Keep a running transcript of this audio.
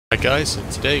Alright guys,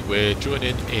 and today we're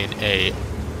joining in a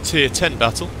tier 10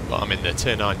 battle, but I'm in the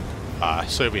tier 9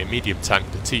 Soviet medium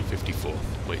tank, the T-54,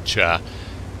 which is a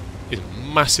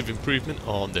massive improvement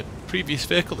on the previous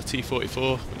vehicle, the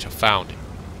T-44, which I found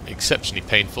exceptionally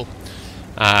painful.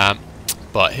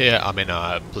 But here I'm in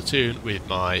a platoon with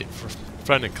my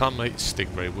friend and clanmate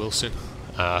Stingray Wilson,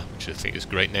 which I think is a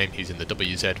great name. He's in the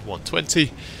WZ-120.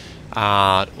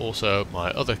 And also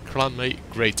my other clanmate,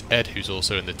 Great Ed, who's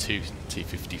also in the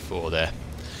T-54 there.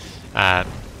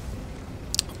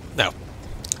 Now,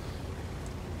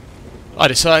 I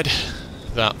decide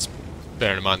that,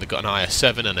 bearing in mind they've got an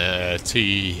IS-7 and a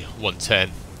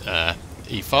T-110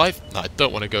 E5, I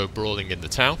don't want to go brawling in the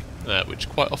town, which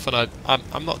quite often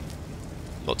I'm not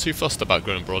too fussed about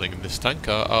going brawling in this tank.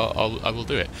 I will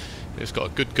do it. It's got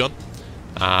a good gun,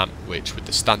 which with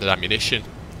the standard ammunition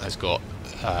has got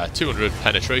 200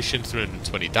 penetration,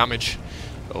 320 damage,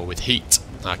 or with heat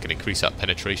I can increase that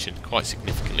penetration quite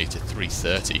significantly to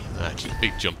 330, which is a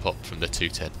big jump up from the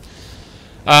 210.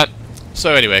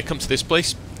 So anyway, come to this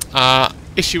place.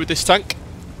 Issue with this tank,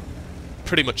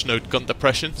 pretty much no gun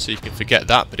depression, so you can forget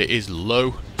that, but it is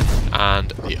low, and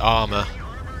the armour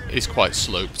is quite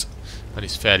sloped, and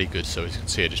it's fairly good, so as you can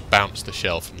see I just bounced the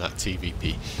shell from that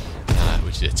TVP,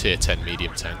 which is a tier 10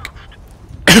 medium tank.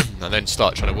 And then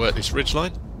start trying to work this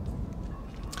ridgeline,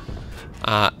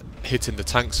 hitting the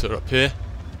tanks that are up here.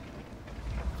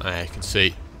 You can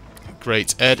see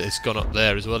Great Ed has gone up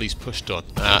there as well. He's pushed on.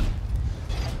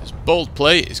 It's bold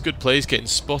play, it's good play, he's getting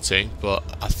spotting, but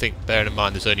I think bearing in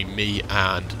mind there's only me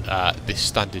and this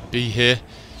standard B here,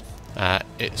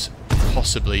 it's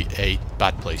possibly a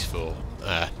bad place for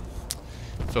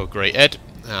Great Ed,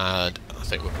 and I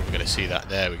think we're probably going to see that.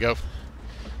 There we go.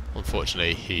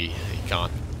 Unfortunately, he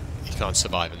can't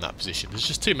survive in that position. There's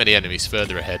just too many enemies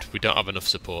further ahead. We don't have enough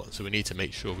support, so we need to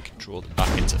make sure we can draw them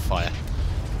back into fire.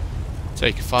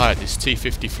 Take a fire at this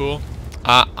T-54.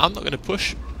 I'm not going to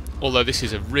push, although this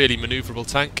is a really manoeuvrable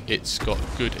tank. It's got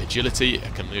good agility. I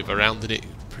can move around in it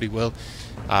pretty well.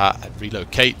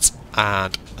 Relocate,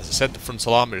 and as I said, the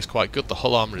frontal armour is quite good, the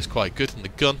hull armour is quite good, and the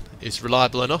gun is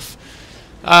reliable enough.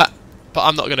 But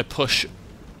I'm not going to push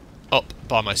up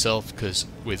by myself, because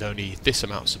with only this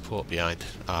amount of support behind,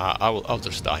 I'll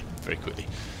just die very quickly.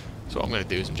 So what I'm going to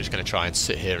do is I'm just going to try and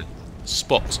sit here and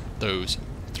spot those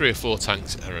 3 or 4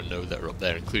 tanks that I know that are up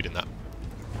there, including that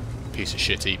piece of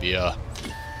shit EBR.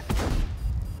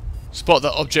 Spot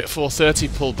that object 430,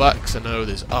 pull back, because I know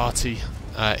there's arty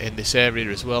in this area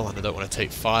as well, and I don't want to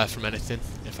take fire from anything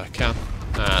if I can.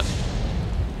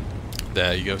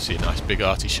 There you go, see a nice big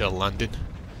arty shell landing.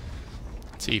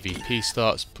 TVP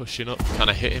starts pushing up. Can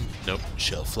I hit him? Nope,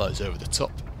 shell flies over the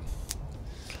top.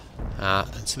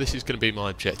 And so this is going to be my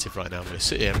objective right now. I'm going to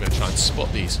sit here, I'm going to try and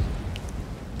spot these.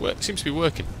 Seems to be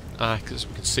working, because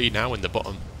we can see now in the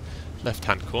bottom left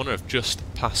hand corner I've just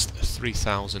passed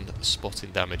 3,000 spotting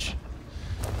damage.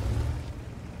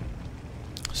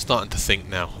 Starting to think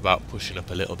now about pushing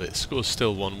up a little bit. Score's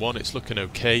still 1-1, it's looking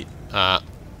okay.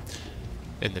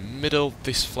 In the middle,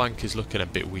 this flank is looking a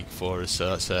bit weak for us, so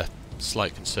that's a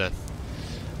slight concern.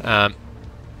 But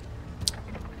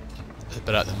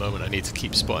at the moment I need to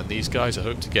keep spotting these guys. I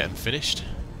hope to get them finished,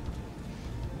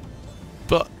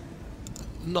 but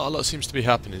not a lot seems to be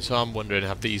happening, so I'm wondering,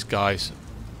 have these guys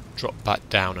dropped back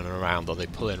down and around, or are they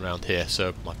pulling around here?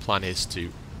 So my plan is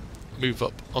to move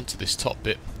up onto this top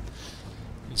bit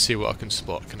and see what I can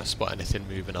spot. Can I spot anything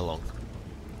moving along?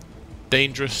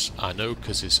 Dangerous, I know,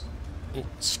 because it's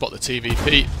spot the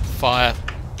TVP, fire,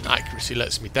 accuracy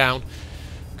lets me down.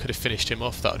 Could have finished him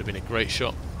off, that would have been a great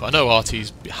shot. But I know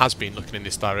RT has been looking in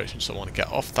this direction, so I want to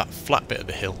get off that flat bit of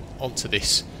the hill onto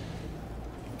this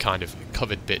kind of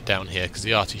covered bit down here, because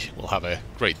the RT will have a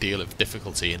great deal of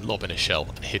difficulty in lobbing a shell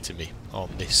and hitting me on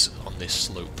this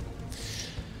slope.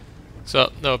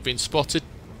 So now I've been spotted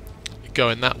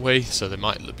going that way, so they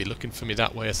might be looking for me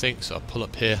that way, I think. So I'll pull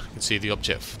up here. You can see the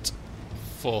object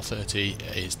 430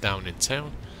 is down in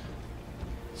town.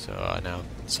 So I now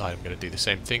decide I'm going to do the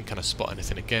same thing. Can I spot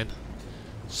anything again?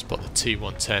 Spot the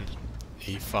T-110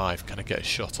 E5. Can I get a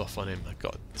shot off on him? I've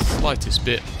got the slightest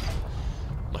bit.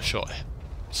 My shot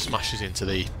smashes into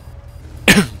the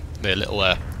their little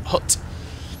hut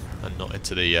and not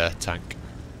into the tank.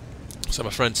 So my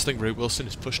friend Stingray Wilson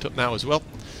is pushed up now as well,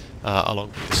 along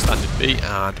with the standard B,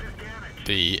 and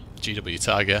the GW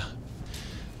Tiger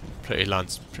pretty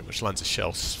much lands a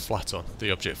shell flat on. The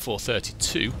object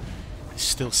 432 is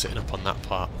still sitting up on that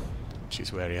part, which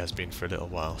is where he has been for a little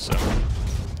while. So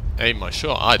aim my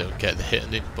shot, I don't get the hit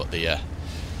on him, but the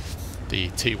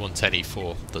T-110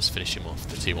 E4 does finish him off.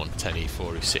 The T-110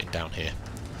 E4 is sitting down here.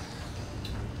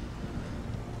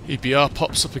 EBR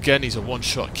pops up again, he's a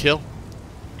one-shot kill.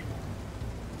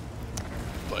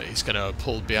 But he's going to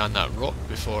pull behind that rock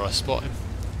before I spot him.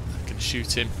 I can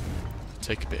shoot him,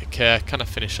 take a bit of care. Can I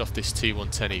finish off this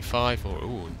T-110E5, or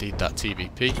ooh, indeed that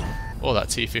TVP, or that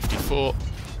T-54?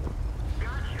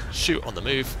 Shoot on the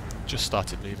move. Just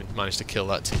started moving, managed to kill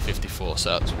that T-54,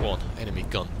 so that's one enemy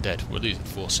gun dead. We're losing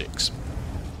 4-6.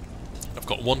 I've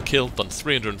got one kill, done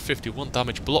 351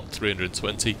 damage, blocked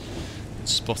 320, and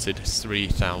spotted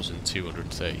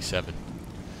 3,237.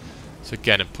 So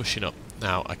again, I'm pushing up.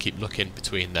 Now I keep looking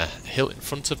between the hill in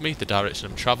front of me, the direction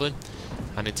I'm travelling,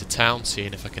 and into town,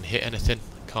 seeing if I can hit anything.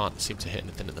 I can't seem to hit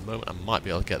anything at the moment. I might be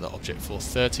able to get that object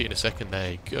 430 in a second.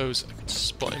 There he goes. I can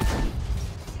spot him.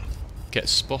 Get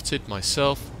spotted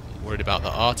myself. I'm worried about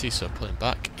the arty, so I'm pulling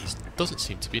back. He doesn't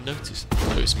seem to be noticed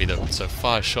me though, so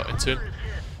fire a shot into him.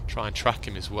 Try and track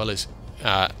him as well as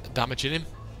damaging him.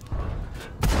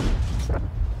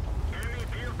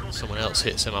 Someone else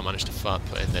hits him. I managed to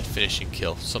put in their finishing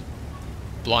kill. Some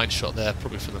blind shot there,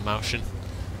 probably from the Martian,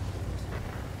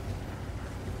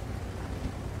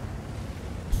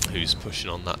 who's pushing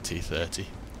on that T-30.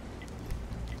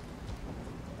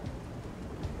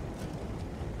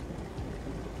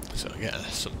 So I get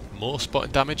some more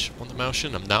spotting damage on the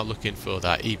Martian. I'm now looking for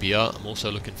that EBR. I'm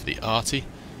also looking for the arty,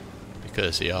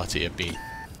 because the arty have been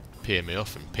peeing me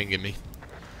off and pinging me.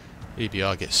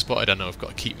 EBR gets spotted. I know I've got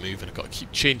to keep moving. I've got to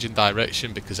keep changing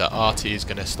direction because that arty is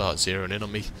going to start zeroing in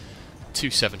on me.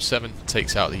 277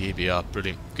 takes out the EBR.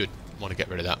 Brilliant. Good. Want to get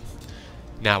rid of that.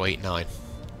 Now 8-9.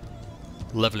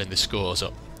 Leveling the scores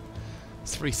up.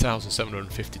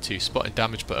 3,752 spotting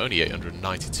damage, but only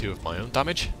 892 of my own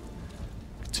damage.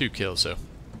 2 kills though.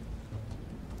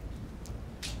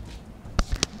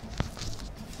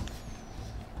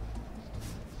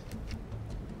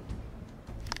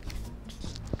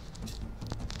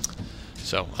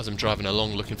 So, as I'm driving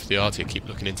along looking for the arty, I keep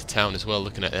looking into town as well,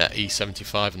 looking at that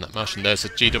E75 and that Martian. There's a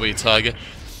GW Tiger.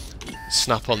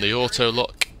 Snap on the auto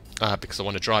lock, because I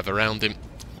want to drive around him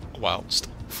whilst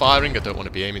firing. I don't want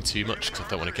to be aiming too much because I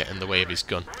don't want to get in the way of his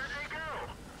gun.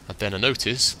 And then I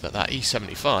notice that that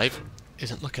E75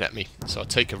 isn't looking at me. So I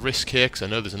take a risk here because I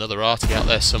know there's another arty out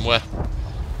there somewhere.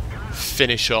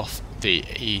 Finish off the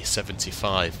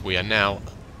E75. We are now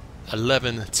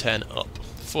 11-10 up.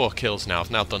 4 kills now.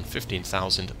 I've now done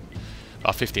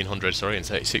 1,500, sorry, and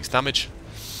 36 damage.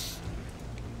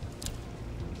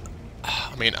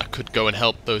 I mean, I could go and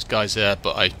help those guys there,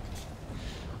 but I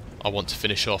want to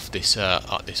finish off this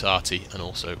this arty and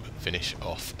also finish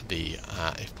off the,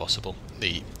 if possible,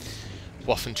 the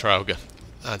Waffentrauger.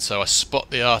 And so I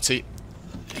spot the arty,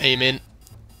 aim in,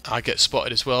 I get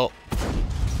spotted as well.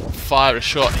 Fire a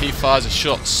shot, he fires a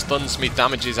shot, stuns me,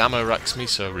 damages, ammo racks me,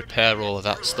 so repair all of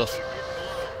that stuff.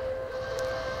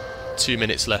 2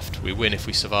 minutes left. We win if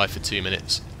we survive for 2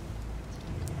 minutes.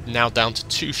 Now down to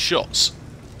 2 shots.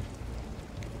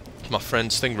 My friend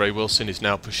Stingray Wilson is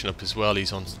now pushing up as well.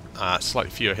 He's on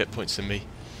slightly fewer hit points than me.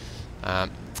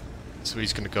 So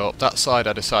he's going to go up that side.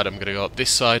 I decide I'm going to go up this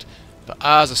side. But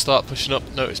as I start pushing up,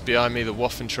 notice behind me the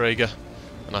Waffentrauger,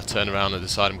 and I turn around and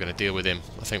decide I'm going to deal with him.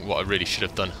 I think what I really should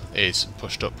have done is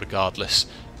pushed up regardless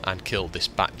and killed this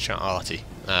Batchat arty,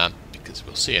 because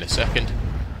we'll see in a second.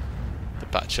 The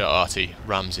Batchat arty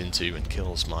rams into and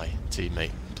kills my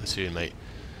teammate, platoon mate.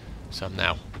 So I'm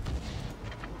now...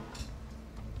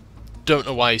 don't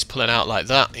know why he's pulling out like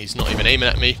that. He's not even aiming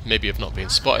at me. Maybe I've not been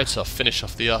spotted, so I'll finish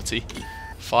off the arty.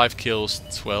 5 kills,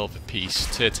 12 apiece.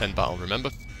 Tier 10 battle, remember?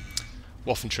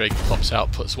 Waffentrauger pops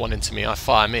out, puts one into me. I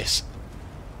fire, miss.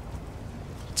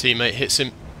 Teammate hits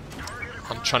him.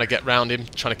 I'm trying to get round him,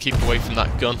 trying to keep away from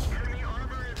that gun.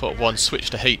 Put one, switch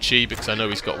to HE because I know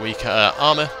he's got weak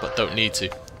armour, but don't need to.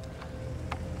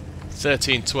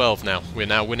 13-12 now. We're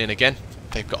now winning again.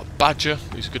 They've got a Badger,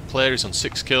 who's a good player. He's on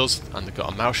 6 kills, and they've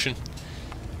got a Martian.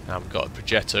 Now we've got a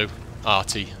Progetto,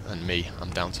 arty, and me.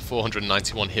 I'm down to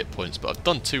 491 hit points, but I've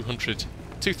done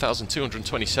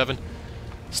 2,227.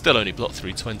 Still only blocked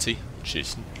 320, which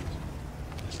is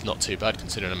not too bad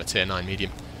considering I'm a tier 9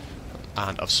 medium.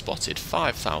 And I've spotted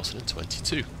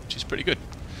 5,022, which is pretty good.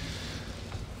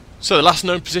 So the last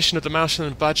known position of the Martian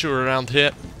and Badger are around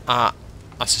here. I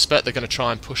suspect they're going to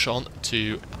try and push on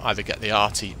to either get the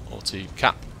arty or to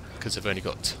cap, because they've only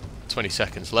got 20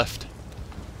 seconds left.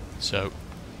 So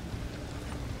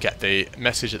get the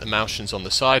message that the Martian's on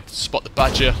the side, spot the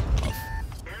Badger. I've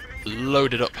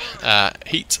loaded up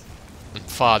heat and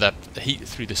fire the heat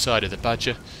through the side of the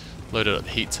Badger. Loaded up the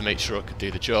heat to make sure I could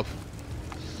do the job.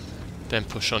 Then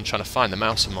push on trying to find the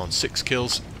mouse. I'm on 6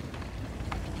 kills.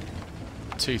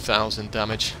 2,000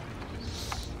 damage.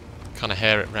 Can I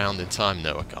hair it round in time?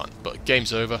 No, I can't. But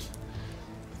game's over.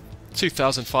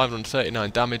 2,539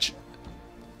 damage,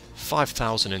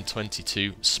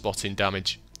 5,022 spotting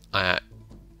damage.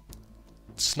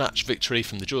 Snatch victory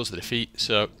from the jaws of defeat.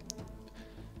 So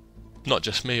not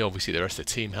just me, obviously the rest of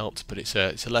the team helped, but it's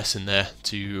a lesson there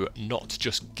to not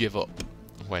just give up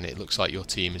when it looks like your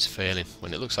team is failing.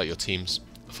 When it looks like your team's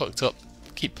fucked up,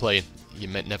 keep playing. You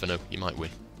may never know, you might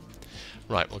win.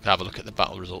 Right, we'll have a look at the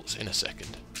battle results in a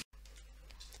second.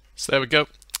 So there we go.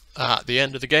 At the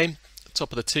end of the game,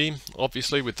 top of the team,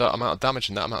 obviously with that amount of damage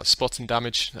and that amount of spotting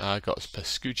damage. I got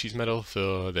Pescucci's medal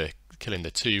for killing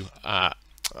the 2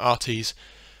 arties.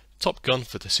 Top gun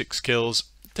for the 6 kills.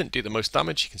 Didn't do the most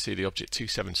damage. You can see the Object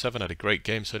 277 had a great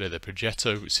game, so did the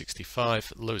Progetto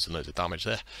 65. Loads and loads of damage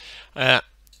there.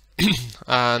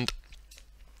 And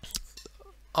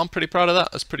I'm pretty proud of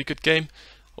that. That's a pretty good game.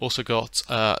 Also got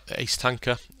Ace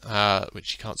Tanker,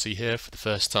 which you can't see here for the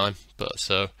first time, but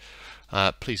so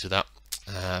pleased with that.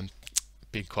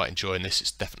 Been quite enjoying this.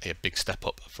 It's definitely a big step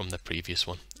up from the previous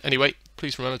one. Anyway,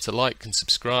 please remember to like and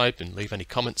subscribe and leave any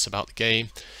comments about the game.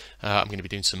 I'm going to be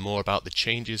doing some more about the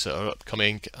changes that are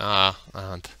upcoming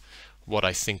and what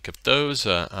I think of those.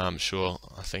 I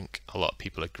think a lot of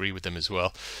people agree with them as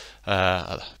well.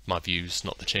 My views,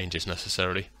 not the changes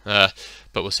necessarily, but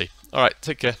we'll see. Alright,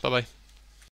 take care, bye bye.